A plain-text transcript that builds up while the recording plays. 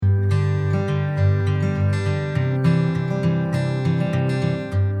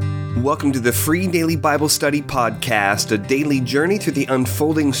Welcome to the Free Daily Bible Study Podcast, a daily journey through the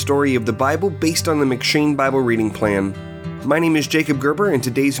unfolding story of the Bible based on the M'Cheyne Bible Reading Plan. My name is Jacob Gerber, and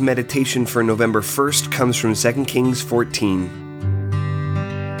today's meditation for November 1st comes from 2 Kings 14.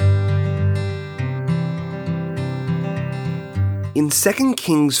 In 2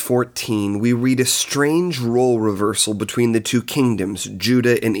 Kings 14, we read a strange role reversal between the two kingdoms,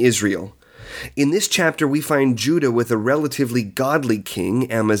 Judah and Israel. In this chapter, we find Judah with a relatively godly king,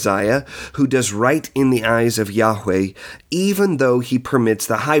 Amaziah, who does right in the eyes of Yahweh, even though he permits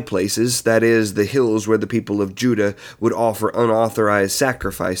the high places, that is, the hills where the people of Judah would offer unauthorized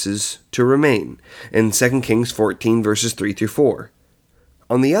sacrifices, to remain, in 2 Kings 14, verses 3 through 4.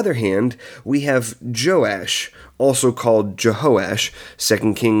 On the other hand, we have Joash, also called Jehoash,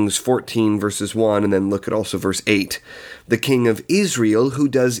 2 Kings 14 verses 1, and then look at also verse 8, the king of Israel who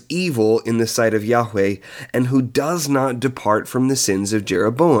does evil in the sight of Yahweh, and who does not depart from the sins of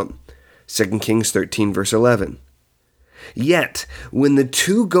Jeroboam, 2 Kings 13 verse 11. Yet, when the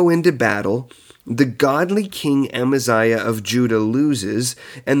two go into battle, the godly king Amaziah of Judah loses,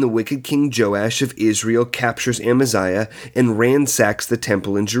 and the wicked king Joash of Israel captures Amaziah and ransacks the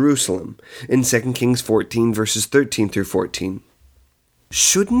temple in Jerusalem, in 2 Kings 14 verses 13 through 14.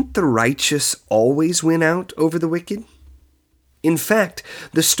 Shouldn't the righteous always win out over the wicked? In fact,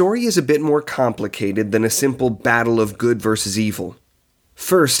 the story is a bit more complicated than a simple battle of good versus evil.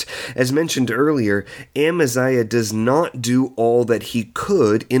 First, as mentioned earlier, Amaziah does not do all that he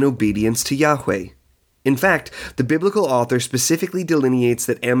could in obedience to Yahweh. In fact, the biblical author specifically delineates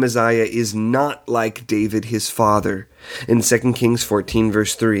that Amaziah is not like David his father, in 2 Kings 14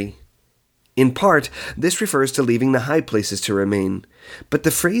 verse 3. In part, this refers to leaving the high places to remain, but the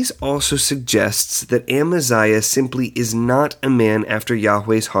phrase also suggests that Amaziah simply is not a man after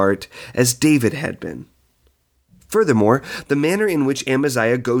Yahweh's heart as David had been. Furthermore, the manner in which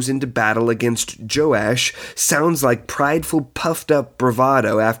Amaziah goes into battle against Joash sounds like prideful, puffed-up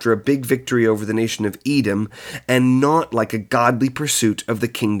bravado after a big victory over the nation of Edom, and not like a godly pursuit of the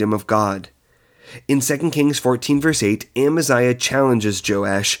kingdom of God. In 2 Kings 14 verse 8, Amaziah challenges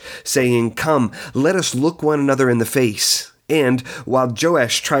Joash, saying, "Come, let us look one another in the face." And, while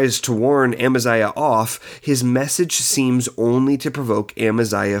Joash tries to warn Amaziah off, his message seems only to provoke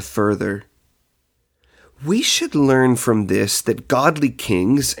Amaziah further. We should learn from this that godly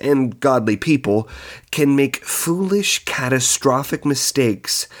kings and godly people can make foolish, catastrophic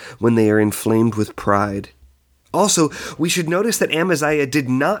mistakes when they are inflamed with pride. Also, we should notice that Amaziah did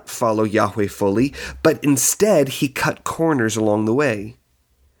not follow Yahweh fully, but instead he cut corners along the way.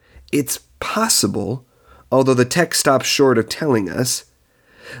 It's possible, although the text stops short of telling us,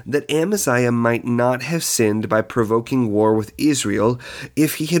 that Amaziah might not have sinned by provoking war with Israel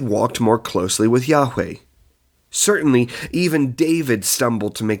if he had walked more closely with Yahweh. Certainly, even David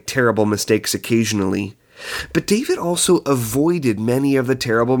stumbled to make terrible mistakes occasionally. But David also avoided many of the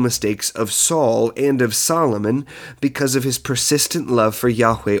terrible mistakes of Saul and of Solomon because of his persistent love for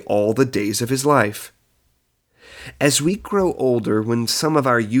Yahweh all the days of his life. As we grow older, when some of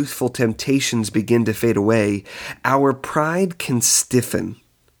our youthful temptations begin to fade away, our pride can stiffen.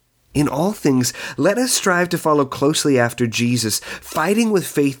 In all things, let us strive to follow closely after Jesus, fighting with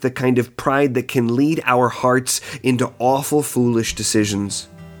faith the kind of pride that can lead our hearts into awful, foolish decisions.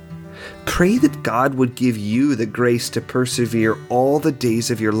 Pray that God would give you the grace to persevere all the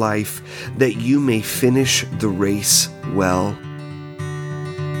days of your life, that you may finish the race well.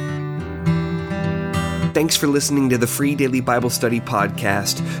 Thanks for listening to the Free Daily Bible Study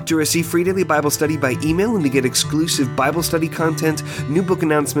Podcast. To receive Free Daily Bible Study by email and to get exclusive Bible study content, new book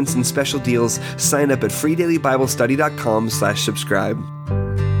announcements, and special deals, sign up at freedailybiblestudy.com/subscribe.